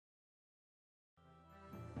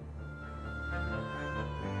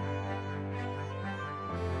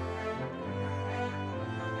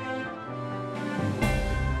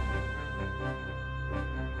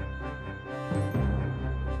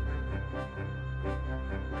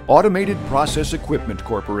Automated Process Equipment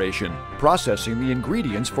Corporation, processing the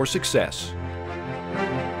ingredients for success.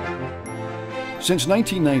 Since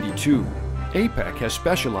 1992, APEC has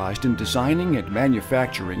specialized in designing and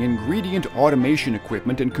manufacturing ingredient automation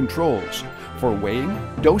equipment and controls for weighing,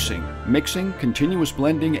 dosing, mixing, continuous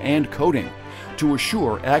blending, and coating to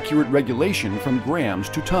assure accurate regulation from grams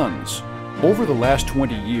to tons. Over the last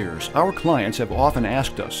 20 years, our clients have often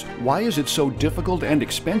asked us, why is it so difficult and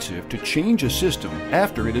expensive to change a system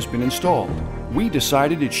after it has been installed? We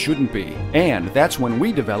decided it shouldn't be, and that's when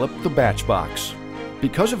we developed the Batchbox.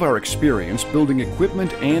 Because of our experience building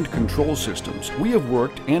equipment and control systems, we have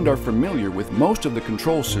worked and are familiar with most of the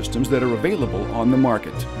control systems that are available on the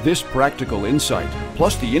market. This practical insight,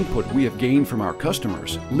 plus the input we have gained from our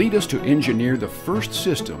customers, lead us to engineer the first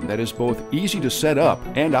system that is both easy to set up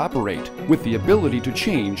and operate, with the ability to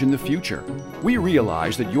change in the future. We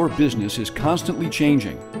realize that your business is constantly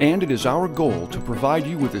changing, and it is our goal to provide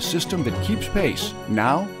you with a system that keeps pace,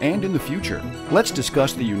 now and in the future. Let's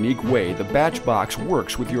discuss the unique way the Batchbox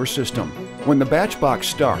works with your system. When the Batchbox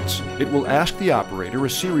starts, it will ask the operator a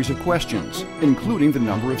series of questions, including the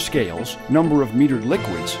number of scales, number of metered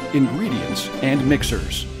liquids, ingredients, and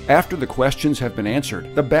mixers. After the questions have been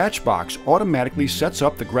answered, the Batchbox automatically sets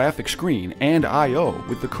up the graphic screen and I/O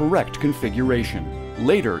with the correct configuration.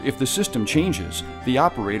 Later, if the system changes, the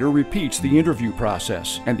operator repeats the interview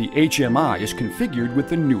process and the HMI is configured with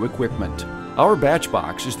the new equipment. Our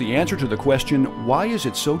Batchbox is the answer to the question, why is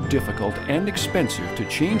it so difficult and expensive to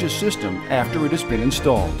change a system after it has been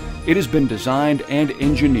installed? It has been designed and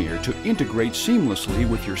engineered to integrate seamlessly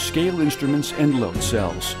with your scale instruments and load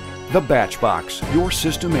cells. The Batchbox, your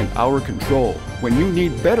system and our control, when you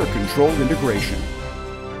need better control integration.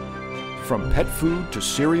 From pet food to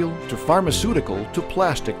cereal to pharmaceutical to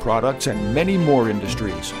plastic products and many more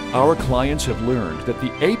industries, our clients have learned that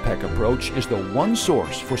the APEC approach is the one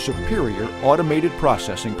source for superior automated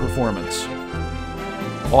processing performance.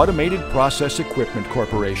 Automated Process Equipment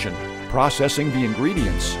Corporation, processing the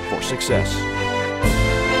ingredients for success.